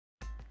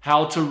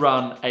How to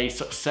run a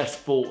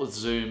successful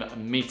Zoom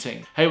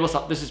meeting. Hey, what's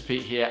up? This is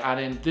Pete here, and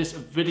in this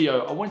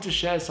video, I want to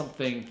share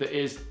something that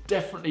is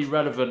definitely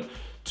relevant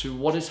to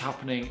what is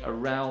happening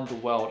around the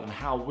world and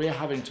how we're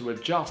having to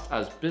adjust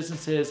as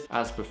businesses,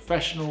 as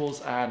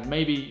professionals, and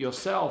maybe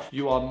yourself,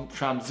 you are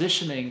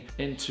transitioning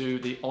into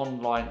the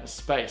online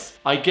space.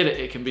 I get it,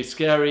 it can be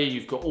scary.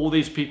 You've got all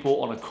these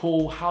people on a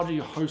call. How do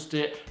you host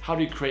it? How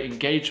do you create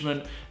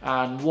engagement?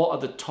 And what are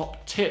the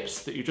top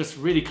tips that you just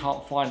really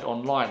can't find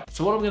online?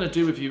 So what I'm gonna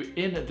do with you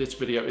in this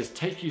video is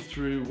take you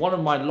through one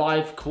of my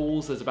live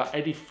calls. There's about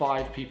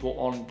 85 people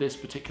on this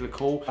particular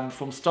call. And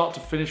from start to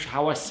finish,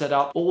 how I set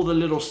up all the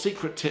little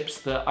secret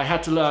tips that I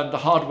had to learn the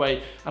hard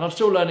way, and I'm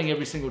still learning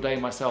every single day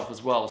myself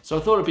as well. So I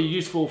thought it'd be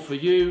useful for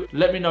you.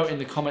 Let me know in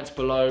the comments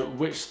below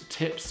which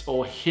tips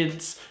or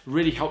hints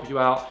really help you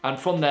out. And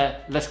from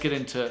there, let's get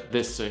into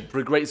this Zoom. For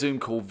a great Zoom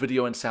call,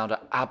 video and sound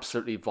are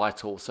absolutely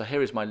vital. So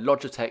here is my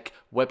Logitech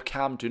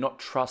webcam. Do not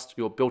trust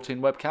your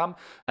built-in webcam.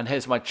 And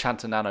here's my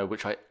Chanternano,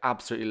 which I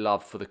absolutely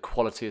love for the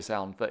quality of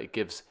sound that it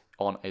gives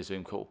on a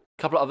Zoom call.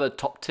 A couple of other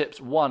top tips.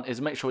 One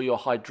is make sure you're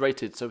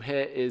hydrated. So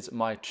here is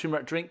my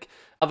turmeric drink.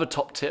 Other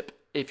top tip,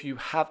 if you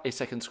have a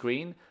second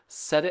screen,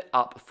 set it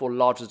up for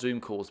larger Zoom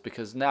calls,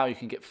 because now you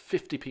can get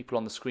 50 people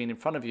on the screen in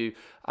front of you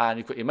and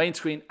you've got your main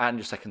screen and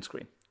your second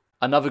screen.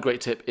 Another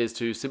great tip is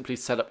to simply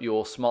set up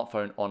your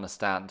smartphone on a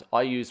stand.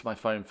 I use my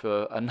phone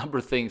for a number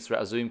of things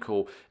throughout a Zoom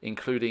call,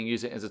 including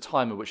using it as a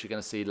timer, which you're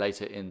going to see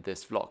later in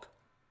this vlog.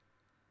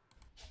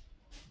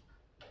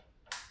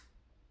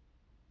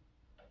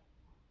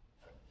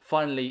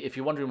 Finally, if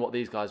you're wondering what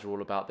these guys are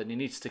all about, then you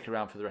need to stick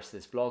around for the rest of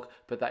this vlog,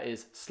 but that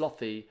is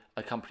Slothie,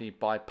 accompanied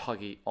by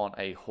Puggy on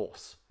a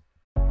horse.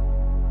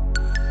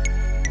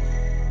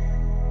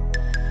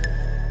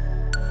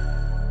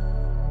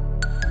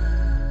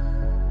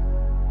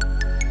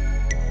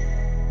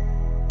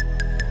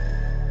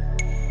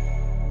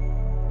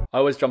 I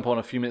always jump on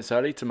a few minutes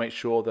early to make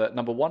sure that,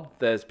 number one,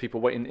 there's people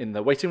waiting in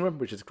the waiting room,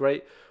 which is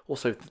great.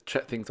 Also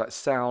check things like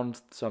sound,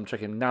 so I'm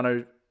checking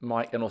nano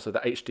mic, and also the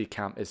HD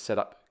cam is set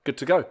up. Good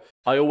to go.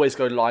 I always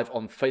go live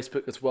on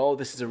Facebook as well.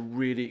 This is a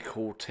really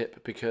cool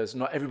tip because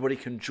not everybody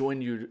can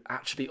join you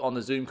actually on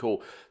the Zoom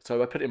call.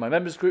 So I put it in my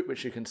members group,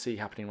 which you can see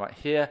happening right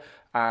here.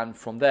 And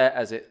from there,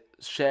 as it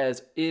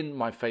shares in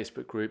my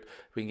Facebook group,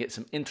 we can get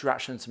some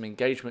interaction, some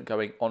engagement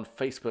going on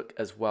Facebook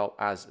as well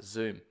as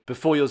Zoom.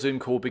 Before your Zoom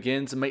call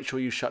begins, make sure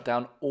you shut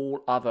down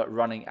all other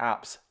running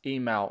apps,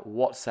 email,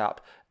 WhatsApp,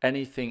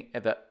 anything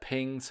that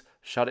pings,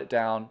 shut it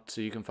down so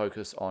you can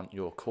focus on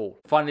your call.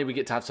 Finally, we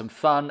get to have some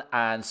fun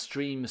and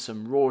stream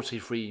some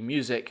royalty-free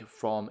music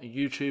from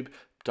YouTube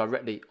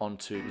directly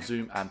onto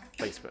Zoom and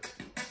Facebook.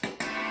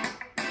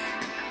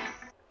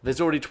 There's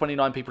already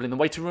 29 people in the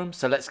waiting room,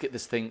 so let's get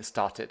this thing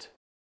started.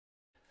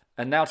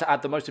 And now to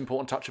add the most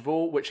important touch of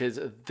all, which is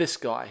this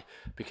guy,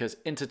 because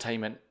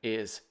entertainment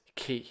is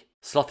key.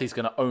 Slothie's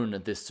going to own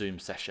this Zoom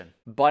session.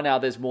 By now,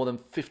 there's more than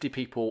 50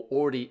 people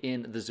already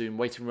in the Zoom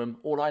waiting room.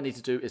 All I need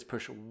to do is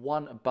push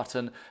one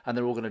button and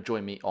they're all going to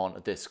join me on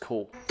this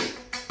call.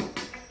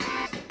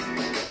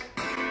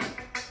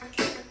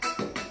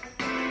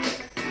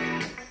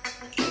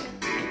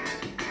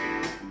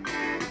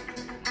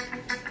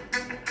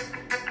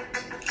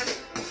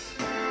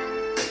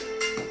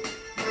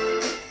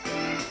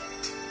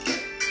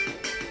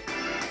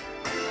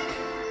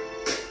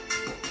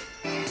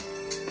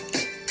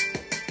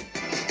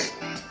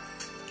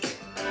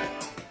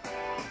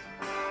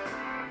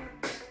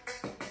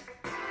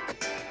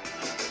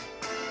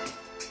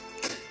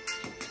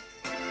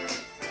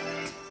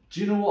 Do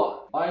you know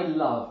what? I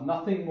love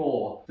nothing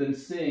more than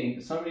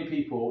seeing so many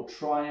people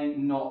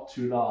trying not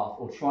to laugh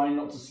or trying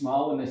not to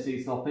smile when they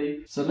see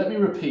Slothie. So let me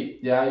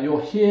repeat, yeah,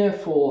 you're here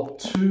for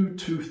 2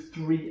 to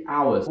 3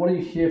 hours. What are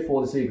you here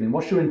for this evening?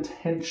 What's your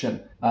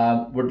intention?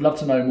 Would love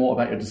to know more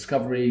about your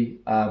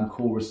discovery,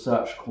 call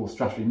research, call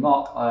strategy.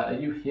 Mark, are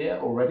you here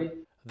already?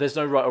 There's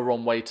no right or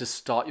wrong way to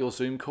start your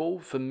Zoom call.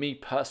 For me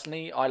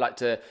personally, I like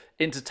to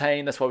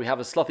entertain. That's why we have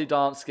a Slothie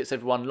dance, gets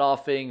everyone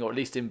laughing or at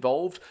least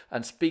involved.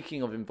 And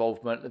speaking of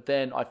involvement,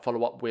 then I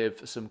follow up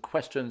with some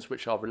questions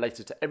which are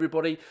related to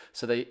everybody,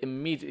 so they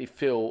immediately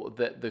feel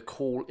that the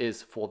call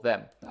is for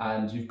them.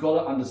 And you've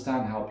got to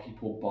understand how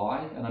people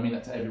buy, and I mean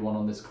that to everyone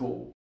on this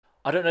call.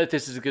 I don't know if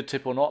this is a good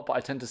tip or not, but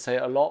I tend to say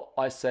it a lot.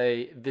 I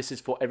say this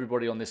is for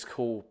everybody on this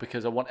call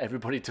because I want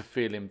everybody to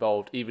feel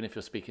involved, even if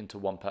you're speaking to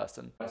one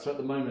person. So at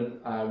the moment,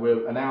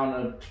 we're an hour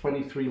and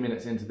 23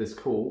 minutes into this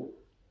call,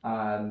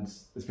 and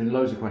there's been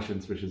loads of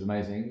questions, which is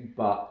amazing,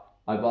 but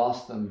I've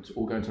asked them to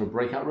all go into a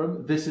breakout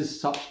room. This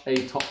is such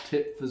a top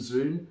tip for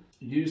Zoom.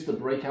 Use the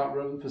breakout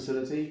room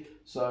facility.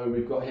 So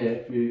we've got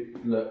here, if you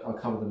look, I'll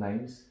cover the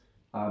names,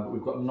 but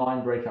we've got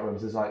 9 breakout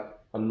rooms. There's like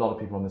a lot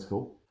of people on this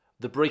call.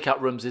 The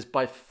breakout rooms is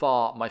by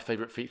far my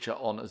favorite feature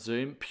on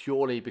Zoom,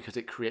 purely because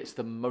it creates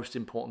the most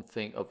important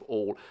thing of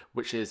all,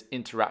 which is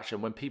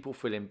interaction. When people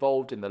feel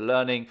involved in the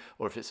learning,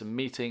 or if it's a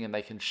meeting and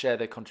they can share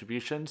their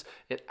contributions,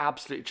 it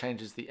absolutely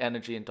changes the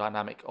energy and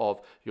dynamic of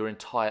your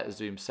entire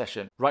Zoom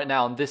session. Right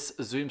now in this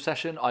Zoom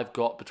session, I've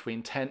got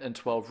between 10 and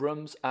 12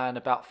 rooms and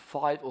about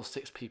 5 or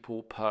 6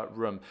 people per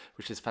room,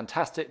 which is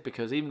fantastic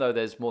because even though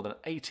there's more than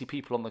 80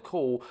 people on the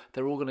call,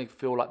 they're all going to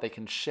feel like they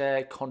can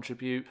share,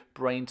 contribute,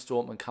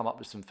 brainstorm and come up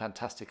with some fantastic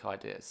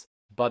ideas.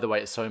 By the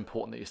way, it's so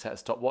important that you set a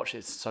stopwatch.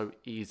 It's so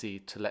easy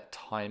to let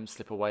time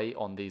slip away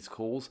on these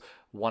calls.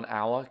 1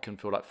 hour can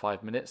feel like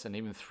 5 minutes and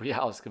even 3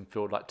 hours can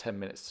feel like 10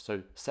 minutes.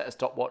 So set a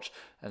stopwatch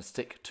and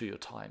stick to your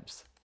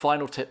times.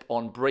 Final tip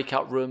on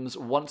breakout rooms: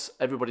 once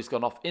everybody's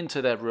gone off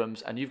into their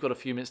rooms and you've got a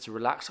few minutes to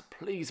relax,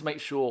 please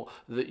make sure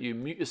that you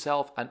mute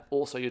yourself and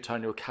also you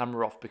turn your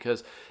camera off,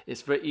 because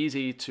it's very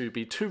easy to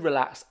be too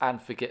relaxed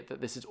and forget that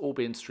this is all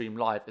being streamed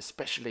live,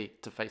 especially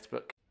to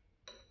Facebook.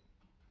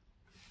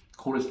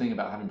 Coolest thing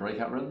about having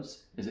breakout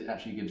rooms is it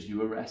actually gives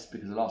you a rest,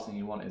 because the last thing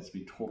you want is to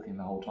be talking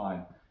the whole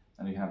time.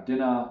 And you can have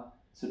dinner,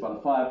 sit by the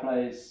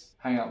fireplace,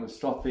 hang out with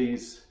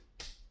Slothies.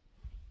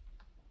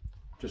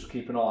 Just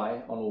keep an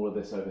eye on all of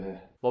this over here.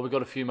 Well, we've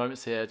got a few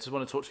moments here. I just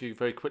want to talk to you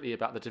very quickly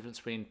about the difference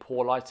between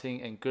poor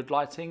lighting and good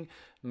lighting.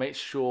 Make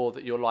sure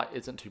that your light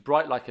isn't too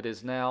bright like it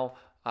is now,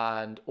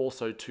 and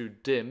also too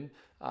dim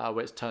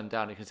where it's turned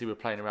down. You can see we're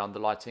playing around the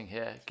lighting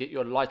here. Get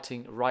your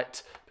lighting right,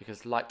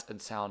 because light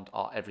and sound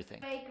are everything.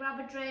 Hey, grab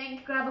a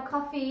drink, grab a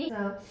coffee.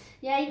 So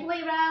yeah, you can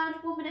wait around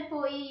 1 minute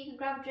 40, you can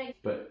grab a drink.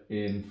 But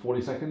in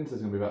 40 seconds,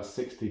 there's going to be about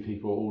 60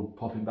 people all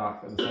popping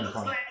back at the same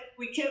time. Like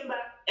we came back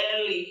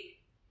early.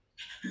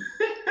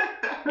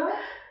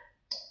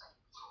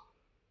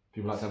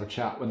 People like to have a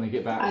chat when they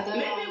get back. I don't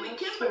know, I'm not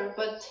sure,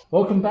 but...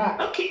 Welcome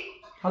back. Okay.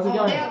 How's it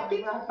going? Yeah,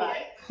 we're back.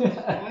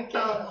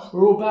 Okay.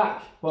 We're all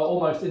back. Well,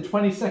 almost. In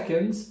 20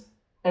 seconds,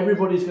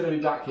 everybody's going to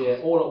be back here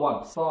all at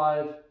once.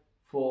 5,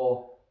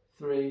 4,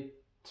 3,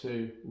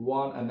 2,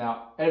 1. And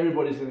now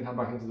everybody's going to come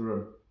back into the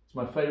room. It's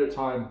my favourite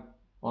time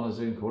on a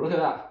Zoom call. Look at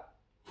that.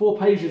 4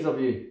 pages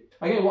of you.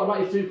 Okay, what I'd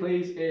like you to do,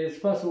 please, is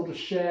first of all to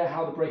share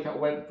how the breakout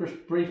went.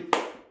 Brief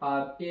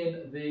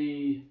in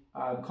the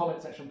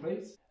comment section,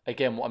 please.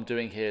 Again, what I'm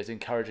doing here is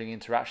encouraging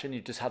interaction.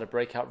 You just had a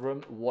breakout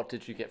room. What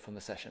did you get from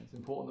the session? It's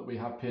important that we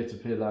have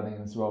peer-to-peer learning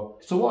as well.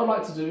 So what I'd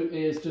like to do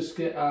is just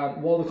get,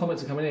 while the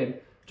comments are coming in,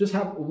 just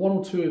have 1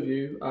 or 2 of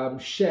you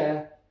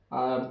share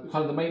kind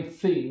of the main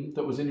theme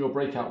that was in your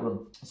breakout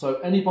room. So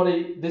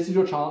anybody, this is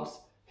your chance,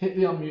 hit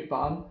the unmute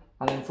button,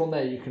 and then from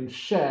there you can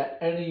share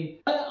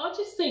any... I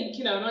just think,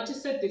 you know, and I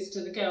just said this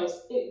to the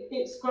girls,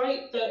 it's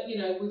great that, you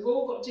know, we've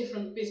all got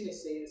different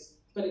businesses,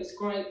 but it's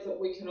great that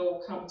we can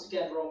all come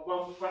together on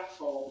one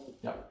platform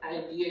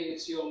and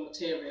use your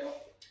material.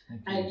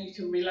 And you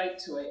can relate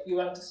to it, you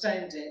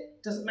understand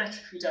it. Doesn't matter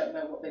if you don't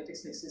know what their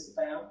business is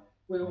about,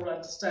 we all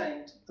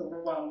understand the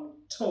one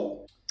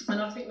tool.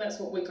 And I think that's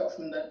what we got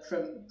from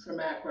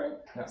our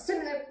group. Yeah.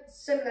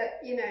 Similar,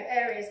 you know,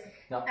 areas.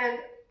 Yeah.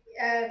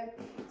 And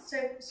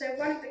so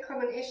one of the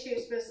common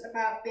issues was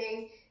about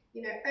being,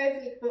 you know,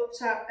 overly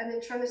booked up and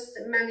then trying to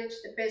manage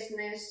the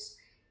business,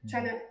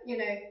 trying to, you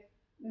know,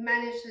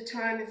 manage the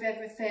time of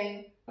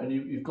everything. And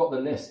you've got the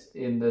list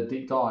in the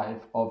deep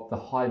dive of the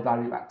high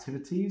value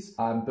activities,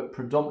 but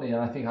predominantly,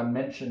 and I think I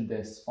mentioned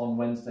this on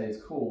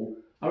Wednesday's call.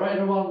 All right,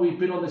 everyone, we've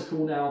been on this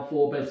call now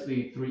for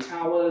basically 3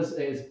 hours.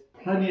 There's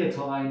plenty of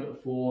time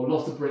for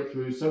lots of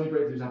breakthroughs, so many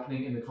breakthroughs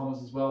happening in the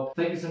comments as well.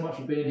 Thank you so much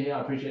for being here.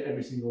 I appreciate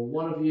every single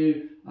one of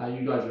you.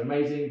 You guys are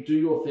amazing. Do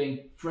your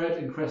thing. Fred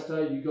and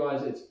Cresta, you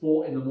guys, it's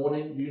 4 in the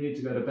morning. You need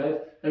to go to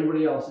bed.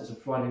 Everybody else, it's a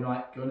Friday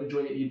night. Go and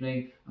enjoy your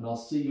evening, and I'll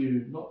see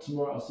you, not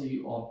tomorrow, I'll see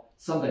you on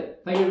Sunday.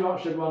 Thank you very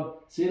much, everyone.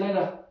 See you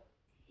later.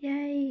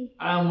 Yay.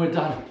 And we're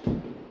done.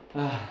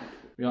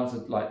 We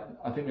answered,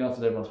 I think we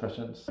answered everyone's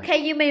questions. Okay,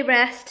 you may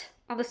rest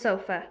on the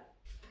sofa.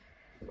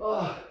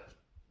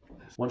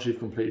 Once you've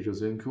completed your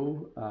Zoom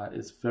call,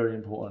 it's very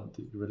important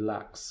that you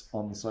relax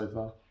on the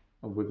sofa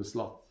with a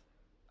sloth.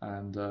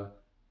 And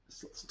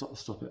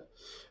stop it.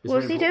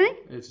 What's he doing?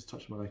 It's just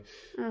touching my leg.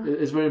 Oh.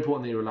 It's very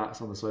important that you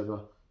relax on the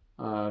sofa.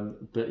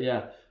 But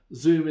yeah,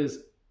 Zoom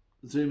is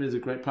a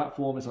great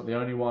platform. It's not the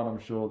only one. I'm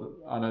sure that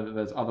I know that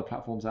there's other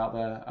platforms out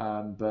there.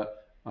 But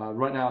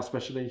right now,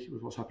 especially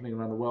with what's happening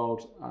around the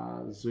world,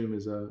 Zoom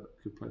is a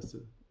good place to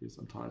use.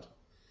 I'm tired.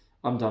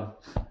 I'm done.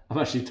 I'm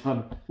actually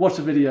done. Watch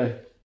the video.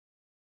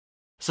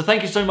 So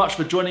thank you so much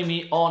for joining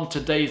me on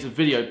today's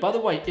video. By the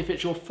way, if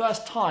it's your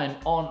first time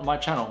on my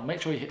channel, make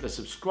sure you hit the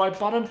subscribe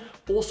button.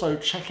 Also,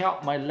 check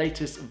out my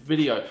latest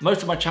video.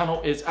 Most of my channel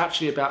is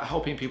actually about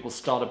helping people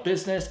start a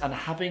business and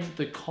having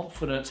the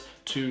confidence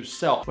to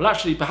sell. Well,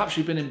 actually, perhaps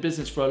you've been in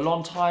business for a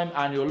long time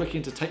and you're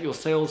looking to take your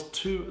sales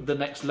to the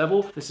next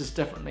level. This is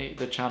definitely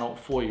the channel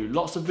for you.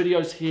 Lots of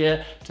videos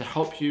here to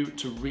help you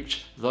to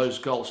reach those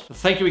goals.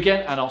 Thank you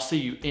again, and I'll see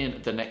you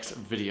in the next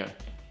video.